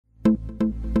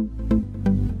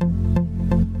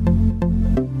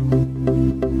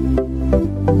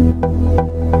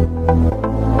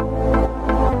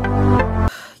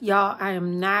y'all, I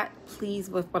am not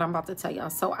pleased with what I'm about to tell y'all.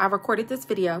 So I recorded this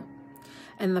video,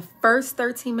 and the first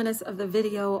 13 minutes of the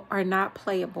video are not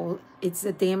playable. It's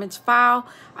a damaged file.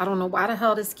 I don't know why the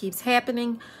hell this keeps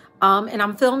happening. And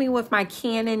I'm filming with my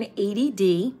Canon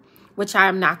 80D, which I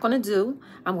am not going to do.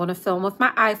 I'm going to film with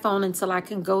my iPhone until I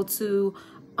can go to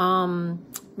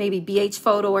maybe BH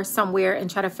Photo or somewhere and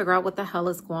try to figure out what the hell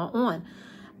is going on.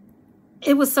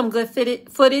 It was some good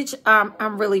footage.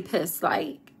 I'm really pissed.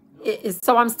 Like, it is.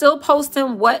 So I'm still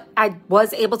posting what I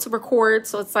was able to record.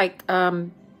 So it's like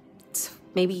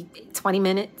maybe 20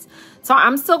 minutes. So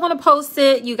I'm still going to post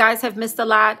it. You guys have missed a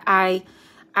lot. I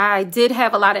did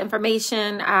have a lot of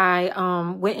information.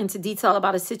 I went into detail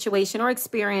about a situation or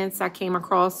experience I came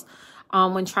across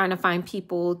when trying to find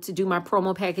people to do my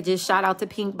promo packages. Shout out to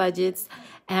Pink Budgets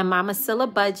and Mama Silla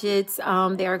Budgets.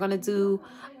 They are going to do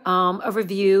a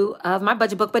review of my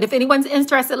budget book. But if anyone's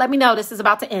interested, let me know. This is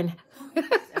about to end.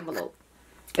 Envelope.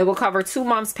 It will cover 2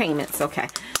 months payments. Okay.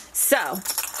 So,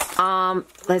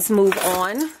 let's move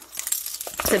on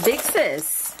to Big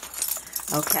Sis.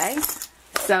 Okay.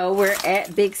 So we're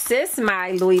at Big Sis,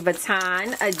 my Louis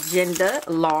Vuitton Agenda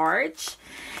Large.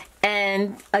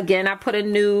 And again, I put a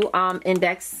new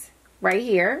index right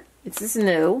here. It's just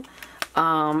new.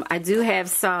 I do have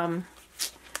some,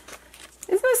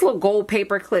 isn't this little gold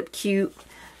paper clip cute?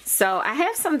 So I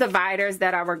have some dividers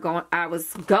that I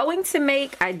was going to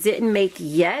make. I didn't make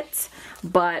yet,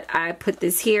 but I put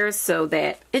this here so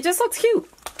that it just looks cute.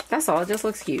 That's all. It just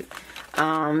looks cute.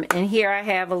 And here I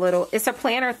have a little, it's a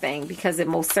planner thing because it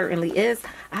most certainly is.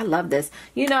 I love this.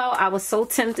 You know, I was so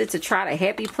tempted to try the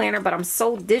Happy Planner, but I'm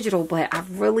so digital, but I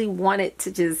really wanted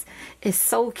to just, it's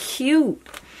so cute.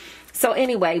 So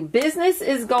anyway, business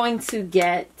is going to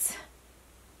get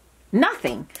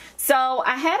nothing. So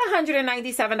I had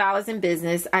 $197 in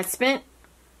business. I spent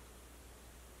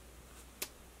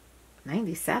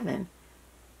 97.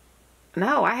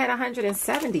 No, I had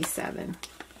 177.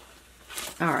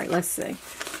 All right, let's see.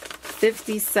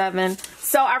 57.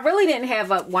 So I really didn't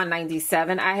have a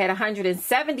 197. I had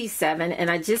 177, and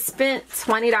I just spent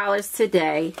 $20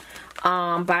 today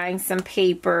buying some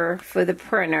paper for the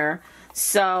printer.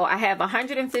 So I have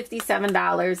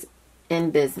 $157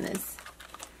 in business.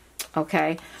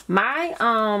 Okay,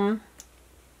 my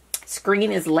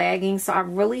screen is lagging, so I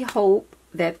really hope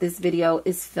that this video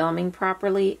is filming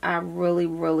properly. I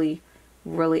really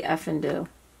effing do.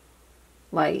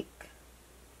 Like,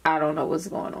 I don't know what's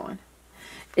going on.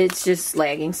 It's just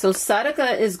lagging. So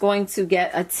Sudica is going to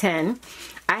get a 10.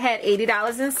 I had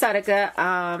 $80 in Sudica,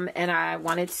 and I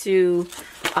wanted to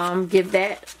give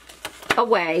that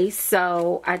away.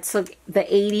 So I took the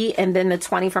 80 and then the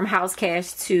 20 from House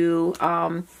Cash to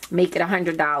make it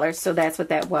 $100. So that's what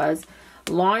that was.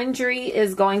 Laundry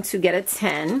is going to get a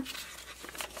 10.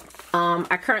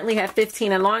 I currently have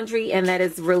 15 in laundry, and that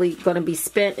is really going to be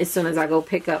spent as soon as I go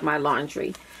pick up my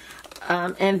laundry.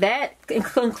 And that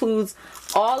concludes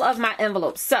all of my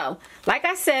envelopes. So, like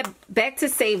I said, back to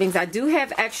savings. I do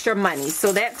have extra money.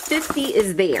 So that 50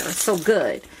 is there. So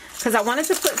good. Because I wanted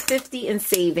to put 50 in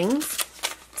savings.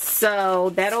 So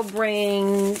that'll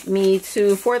bring me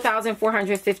to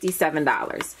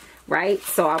 $4,457. Right?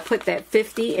 So I'll put that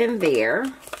 50 in there.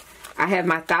 I have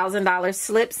my $1,000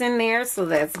 slips in there. So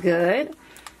that's good.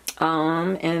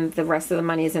 And the rest of the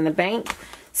money is in the bank.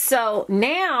 So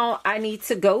now I need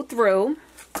to go through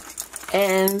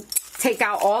and take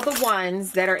out all the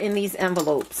ones that are in these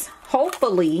envelopes.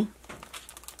 Hopefully,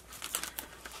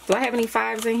 do I have any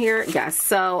 5s in here? Yes.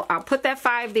 So I'll put that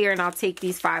 5 there, and I'll take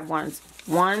these 5 ones.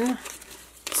 1,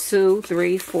 2,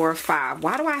 3, 4, 5.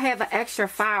 Why do I have an extra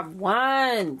 5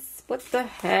 ones? What the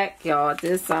heck, y'all?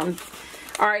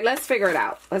 All right, let's figure it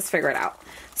out. Let's figure it out.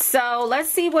 So let's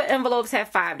see what envelopes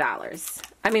have $5.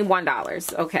 I mean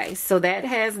 $1. Okay, so that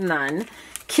has none.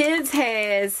 Kids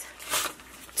has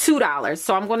 $2.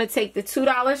 So I'm going to take the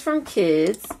 $2 from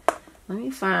kids. Let me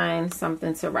find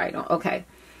something to write on. Okay,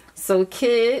 so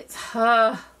kids.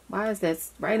 Why is that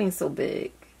writing so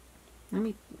big? Let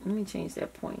me change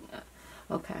that point.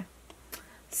 Okay,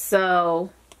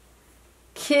 so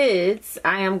kids,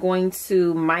 I am going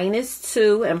to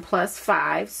 -2 and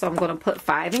 +5. So I'm going to put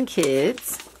 5 in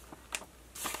kids.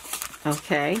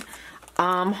 Okay.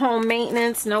 Home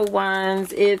maintenance, no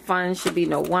 1s. Id funds should be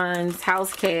no 1s.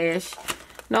 House cash,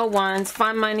 no 1s.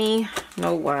 Fund money,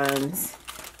 no 1s.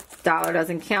 Dollar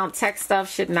doesn't count. Tech stuff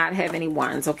should not have any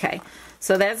 1s. Okay,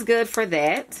 so that's good for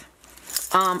that.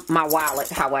 My wallet,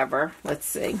 however, let's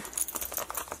see.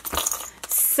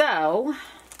 So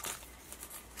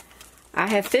I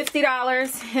have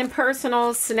 $50 in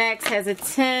personal. Snacks has a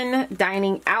 10.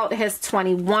 Dining out has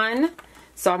 21.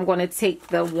 So I'm going to take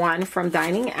the 1 from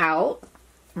dining out.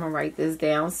 I'm going to write this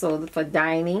down. So for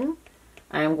dining,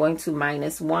 I am going to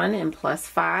 -1 and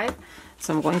 +5.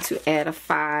 So I'm going to add a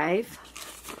 5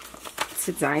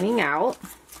 to dining out.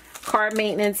 Car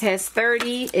maintenance has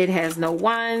 30. It has no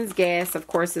ones. Gas, of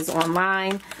course, is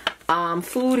online.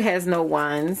 Food has no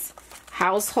ones.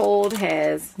 Household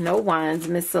has no ones.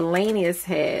 Miscellaneous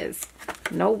has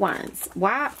no ones.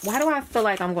 Why do I feel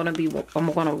like I'm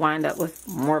gonna wind up with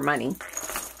more money?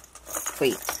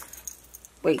 Wait.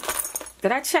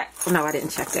 Did I check? No, I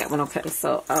didn't check that one. Okay,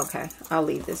 so okay, I'll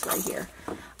leave this right here.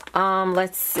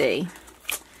 Let's see.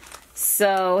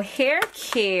 So hair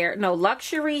care, no,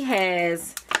 luxury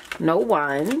has no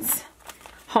ones.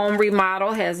 Home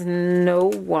remodel has no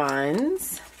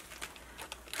ones.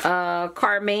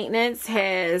 Car maintenance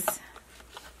has,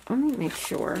 let me make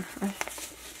sure.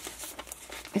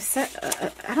 It said,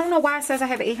 I don't know why it says I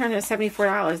have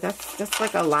 $874. That's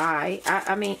like a lie.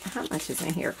 I mean, how much is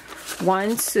in here?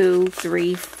 1, 2,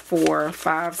 3, 4,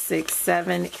 5, 6,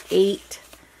 7, 8,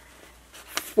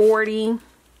 40,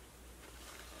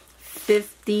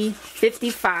 50,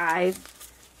 55,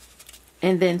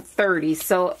 and then 30.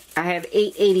 So I have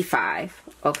 885.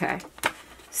 Okay.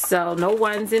 So no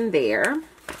ones in there.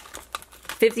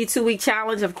 52-week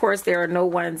challenge, of course, there are no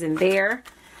ones in there.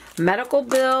 Medical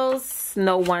bills,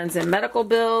 no ones in medical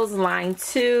bills. Line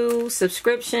 2,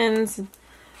 subscriptions,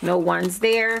 no ones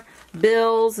there.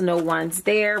 Bills, no ones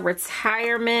there.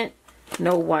 Retirement,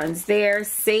 no ones there.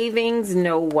 Savings,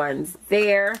 no ones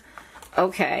there.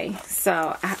 Okay,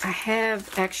 so I have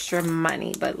extra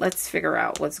money, but let's figure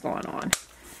out what's going on.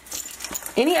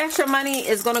 Any extra money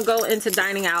is going to go into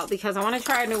dining out because I want to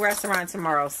try a new restaurant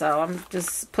tomorrow. So I'm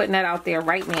just putting that out there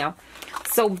right now.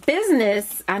 So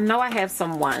business, I know I have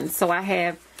some ones. So I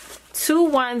have 2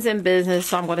 ones in business.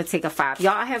 So I'm going to take a 5.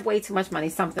 Y'all, I have way too much money.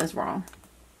 Something's wrong.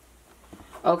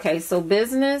 Okay, so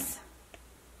business,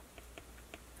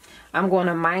 I'm going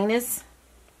to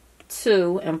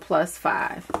 -2 and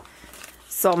 +5.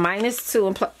 So -2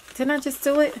 and plus, didn't I just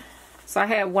do it? So I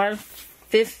had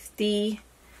 150.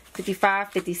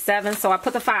 55, 57. So I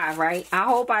put the 5, right? I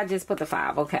hope I just put the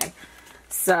 5. Okay.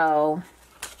 So,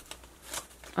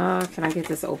 can I get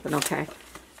this open? Okay.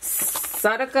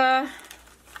 Sudoku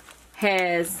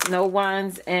has no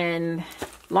ones and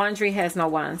laundry has no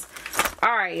ones.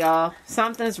 All right, y'all.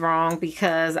 Something's wrong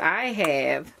because I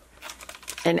have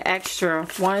an extra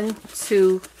 1,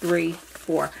 2, 3,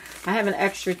 4. I have an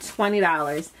extra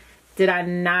 $20. Did I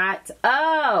not?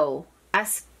 Oh,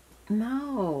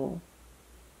 no.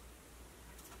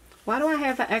 Why do I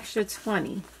have an extra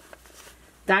 20?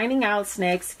 Dining out,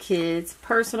 snacks, kids,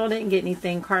 personal didn't get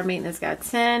anything. Car maintenance got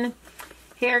 10.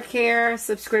 Hair care,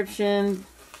 subscription,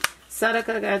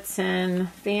 Sudoku got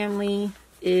 10. Family,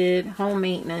 home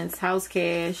maintenance, house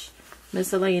cash,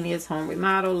 miscellaneous, home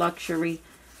remodel, luxury,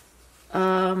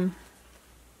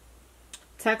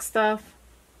 tech stuff,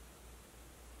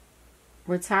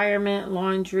 retirement,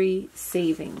 laundry,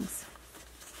 savings.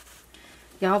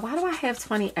 Y'all, why do I have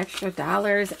 20 extra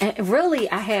dollars? And really,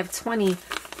 I have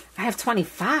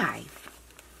 25.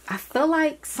 I feel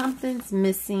like something's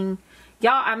missing.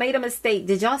 Y'all, I made a mistake.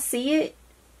 Did y'all see it?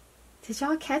 Did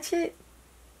y'all catch it?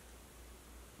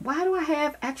 Why do I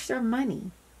have extra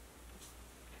money?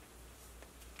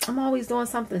 I'm always doing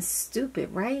something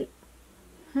stupid, right?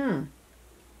 I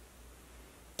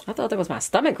thought that was my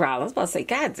stomach growling. I was about to say,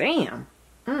 God damn.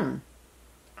 I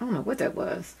don't know what that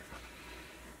was.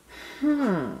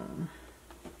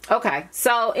 Okay,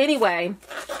 so anyway,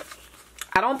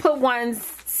 I don't put ones,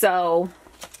 so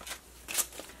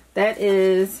that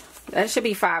should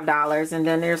be $5, and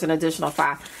then there's an additional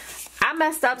 5. I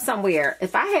messed up somewhere.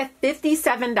 If I had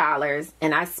 $57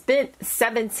 and I spent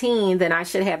 17, then I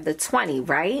should have the 20,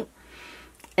 right?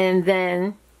 And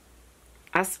then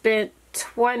I spent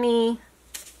 20.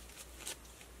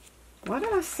 Why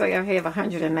did I say I have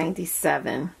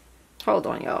 197? Hold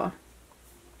on, y'all.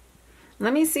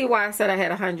 Let me see why I said I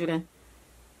had 100.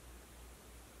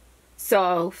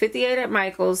 So 58 at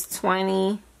Michael's,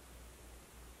 20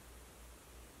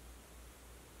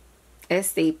 at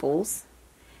Staples.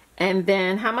 And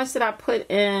then how much did I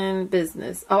put in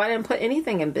business? Oh, I didn't put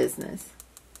anything in business.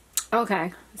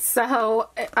 Okay, so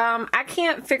I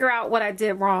can't figure out what I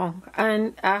did wrong,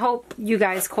 and I hope you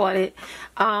guys caught it.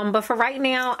 But for right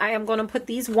now, I am going to put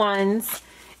these ones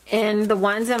in the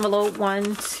ones envelope.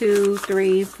 1, 2,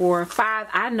 3, 4, 5.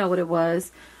 I know what it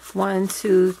was. 1,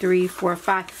 2, 3, 4,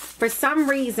 5. For some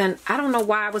reason, I don't know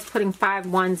why I was putting 5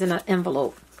 ones in an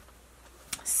envelope.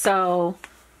 So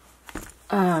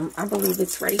I believe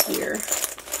it's right here.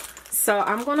 So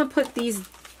I'm going to put this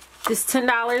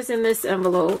 $10 in this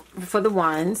envelope for the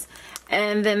ones,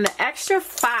 and then the extra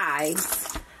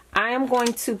 5 I I am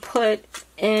going to put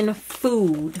in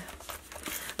food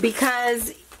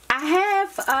because I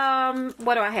have,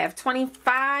 what do I have?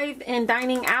 25 in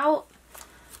dining out.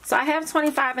 So I have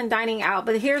 25 in dining out,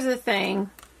 but here's the thing.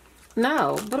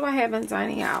 No, what do I have in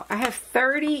dining out? I have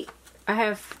 30.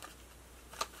 I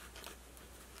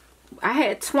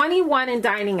had 21 in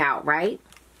dining out, right?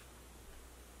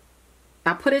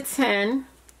 I put it 10.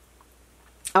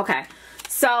 Okay.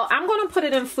 So I'm going to put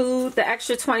it in food, the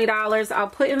extra $20. I'll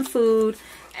put in food,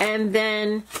 and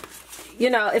then,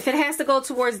 you know, if it has to go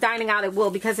towards dining out, it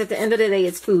will, because at the end of the day,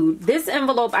 it's food. This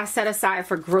envelope I set aside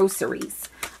for groceries.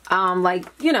 Like,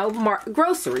 you know,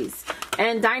 groceries.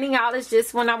 And dining out is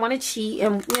just when I want to cheat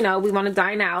and, you know, we want to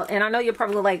dine out. And I know you're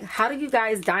probably like, how do you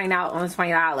guys dine out on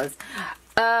 $20?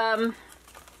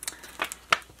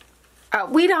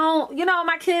 We don't, you know,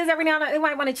 my kids every now and then, they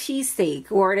might want a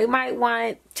cheesesteak, or they might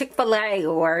want Chick-fil-A,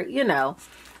 or, you know,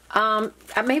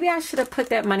 maybe I should have put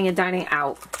that money in dining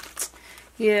out.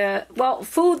 Yeah, well,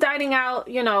 food dining out,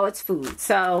 you know, it's food.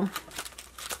 So,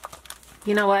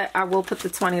 you know what? I will put the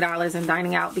 $20 in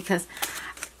dining out, because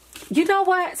you know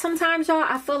what? Sometimes, y'all,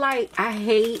 I feel like I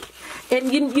hate,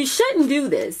 and you shouldn't do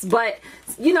this, but,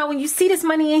 you know, when you see this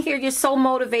money in here, you're so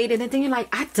motivated, and then you're like,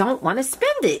 I don't want to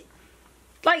spend it.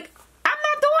 Like, I'm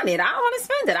not doing it. I don't want to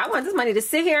spend it. I want this money to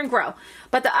sit here and grow.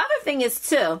 But the other thing is,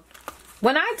 too,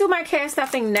 when I do my cash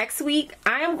stuffing next week,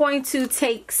 I am going to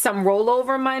take some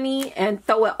rollover money and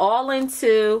throw it all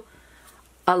into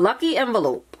a lucky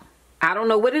envelope. I don't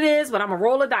know what it is, but I'm going to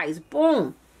roll a dice.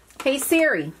 Boom. Hey,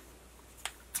 Siri.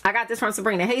 I got this from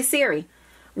Sabrina. Hey, Siri.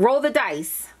 Roll the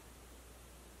dice.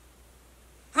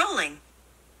 Rolling.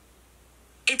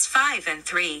 It's 5 and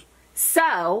 3.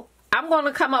 So, I'm going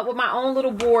to come up with my own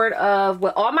little board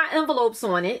with all my envelopes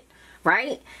on it,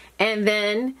 right? And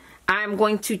then I'm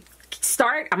going to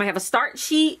start. I'm going to have a start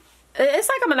sheet. It's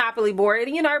like a Monopoly board.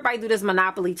 You know, everybody do this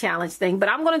Monopoly challenge thing, but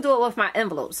I'm going to do it with my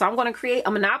envelopes. So I'm going to create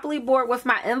a Monopoly board with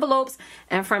my envelopes.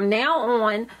 And from now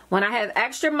on, when I have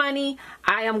extra money,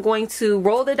 I am going to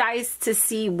roll the dice to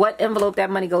see what envelope that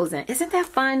money goes in. Isn't that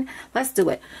fun? Let's do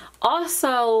it.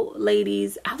 Also,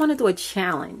 ladies, I want to do a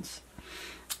challenge.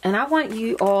 And I want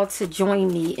you all to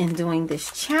join me in doing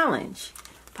this challenge.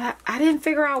 But I didn't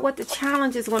figure out what the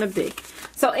challenge is going to be.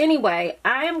 So anyway,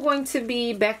 I am going to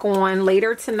be back on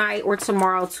later tonight or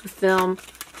tomorrow to film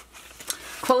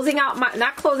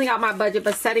not closing out my budget,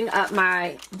 but setting up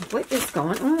my, what is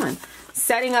going on?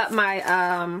 Setting up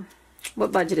my,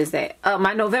 what budget is that?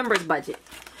 My November's budget.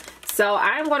 So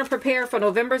I'm going to prepare for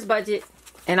November's budget.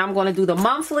 And I'm going to do the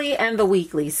monthly and the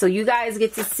weekly. So you guys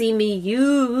get to see me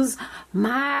use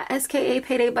my SKS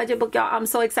Payday Budget Book. Y'all, I'm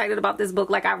so excited about this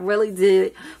book. Like, I really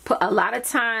did put a lot of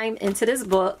time into this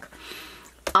book.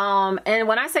 And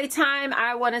when I say time,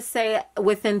 I want to say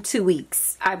within 2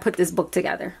 weeks, I put this book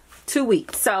together. 2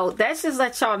 weeks. So that's just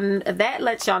lets y'all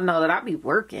know that I'll be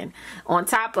working on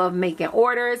top of making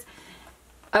orders.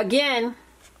 Again,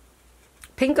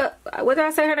 what did I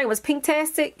say her name was?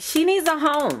 Pinktastic. She needs a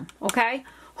home, okay?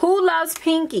 Who loves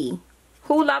Pinky?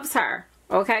 Who loves her?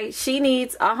 Okay? She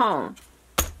needs a home.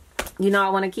 You know I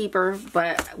want to keep her,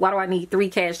 but why do I need 3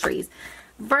 cash trees?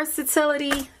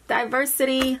 Versatility,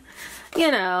 diversity.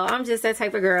 You know, I'm just that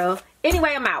type of girl.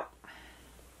 Anyway, I'm out.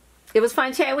 It was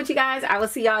fun chatting with you guys. I will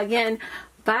see y'all again.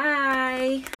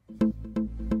 Bye.